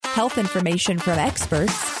Health information from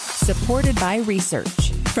experts, supported by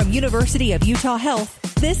research. From University of Utah Health,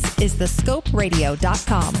 this is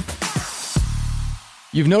thescoperadio.com.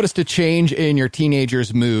 You've noticed a change in your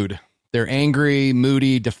teenager's mood. They're angry,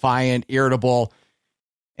 moody, defiant, irritable.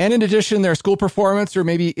 And in addition, their school performance or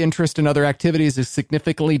maybe interest in other activities is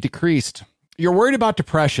significantly decreased. You're worried about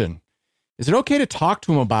depression. Is it okay to talk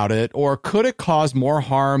to them about it, or could it cause more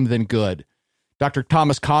harm than good? Dr.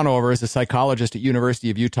 Thomas Conover is a psychologist at University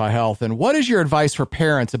of Utah Health. And what is your advice for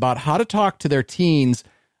parents about how to talk to their teens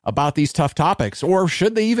about these tough topics, or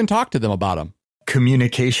should they even talk to them about them?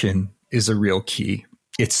 Communication is a real key.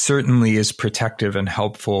 It certainly is protective and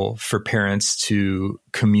helpful for parents to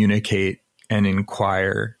communicate and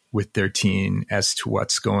inquire with their teen as to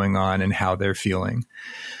what's going on and how they're feeling.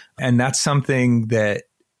 And that's something that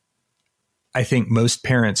I think most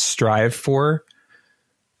parents strive for,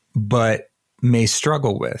 but may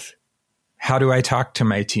struggle with. How do I talk to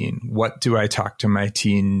my teen? What do I talk to my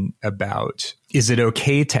teen about? Is it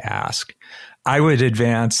okay to ask? I would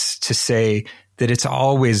advance to say that it's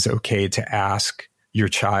always okay to ask your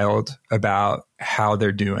child about how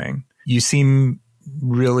they're doing. You seem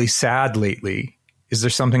really sad lately. Is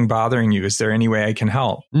there something bothering you? Is there any way I can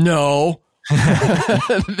help? No.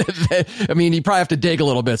 I mean, you probably have to dig a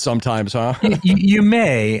little bit sometimes, huh? You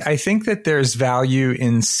may. I think that there's value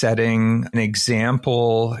in setting an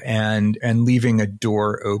example and leaving a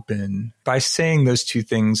door open by saying those two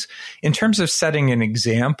things. In terms of setting an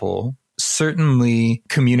example, certainly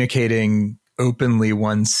communicating openly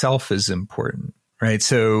oneself is important, right?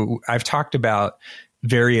 So I've talked about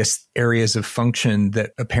various areas of function that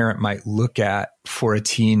a parent might look at for a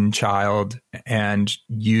teen child and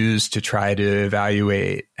use to try to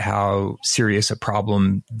evaluate how serious a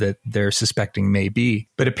problem that they're suspecting may be.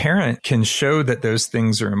 But a parent can show that those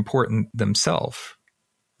things are important themselves,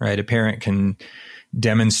 right? A parent can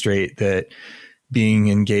demonstrate that being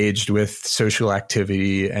engaged with social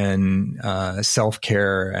activity and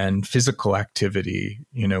self-care and physical activity,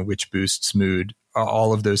 which boosts mood,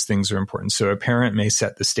 all of those things are important. So a parent may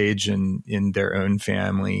set the stage in their own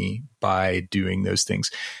family by doing those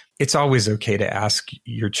things. It's always okay to ask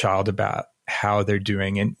your child about how they're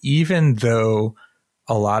doing. And even though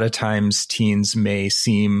a lot of times teens may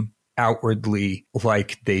seem outwardly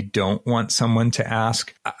like they don't want someone to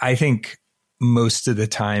ask, I think most of the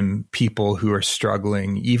time people who are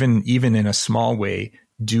struggling, even in a small way,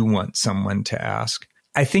 do want someone to ask.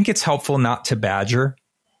 I think it's helpful not to badger.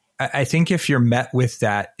 I think if you're met with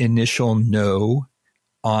that initial no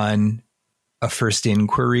on a first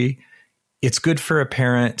inquiry, it's good for a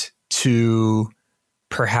parent to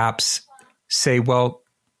perhaps say, well,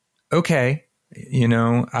 okay,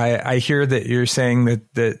 I hear that you're saying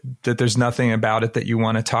that there's nothing about it that you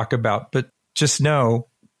want to talk about, but just know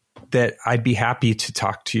that I'd be happy to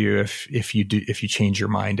talk to you if you change your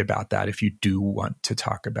mind about that, if you do want to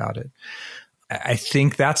talk about it. I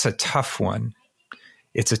think that's a tough one.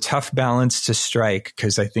 It's a tough balance to strike,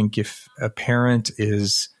 because I think if a parent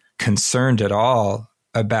is concerned at all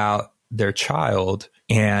about their child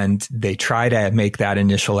and they try to make that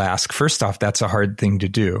initial ask, first off, that's a hard thing to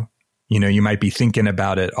do. You might be thinking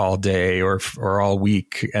about it all day or all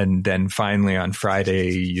week. And then finally on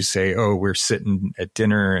Friday, you say, oh, we're sitting at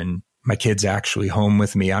dinner and my kid's actually home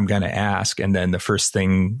with me. I'm going to ask. And then the first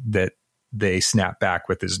thing that they snap back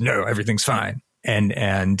with is, no, everything's fine.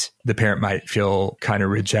 And the parent might feel kind of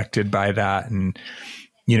rejected by that. And,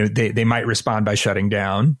 they might respond by shutting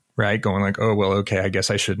down, right? Going like, oh, well, okay, I guess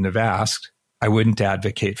I shouldn't have asked. I wouldn't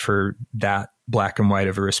advocate for that black and white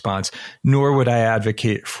of a response, nor would I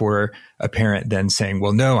advocate for a parent then saying,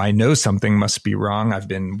 well, no, I know something must be wrong. I've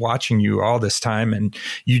been watching you all this time and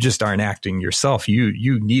you just aren't acting yourself.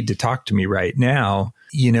 You need to talk to me right now.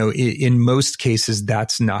 In most cases,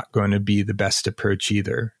 that's not going to be the best approach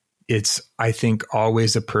either. It's, I think,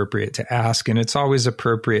 always appropriate to ask, and it's always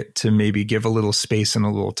appropriate to maybe give a little space and a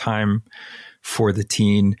little time for the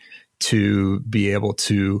teen to be able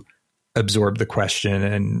to absorb the question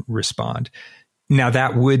and respond. Now,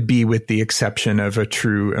 that would be with the exception of a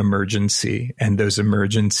true emergency, and those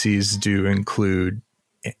emergencies do include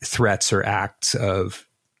threats or acts of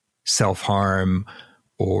self-harm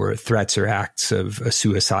or threats or acts of a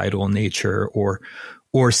suicidal nature or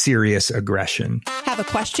serious aggression. Have a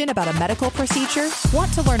question about a medical procedure?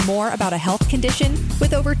 Want to learn more about a health condition?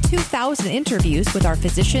 With over 2,000 interviews with our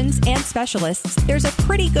physicians and specialists, there's a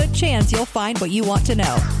pretty good chance you'll find what you want to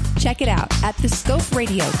know. Check it out at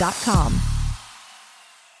thescoperadio.com.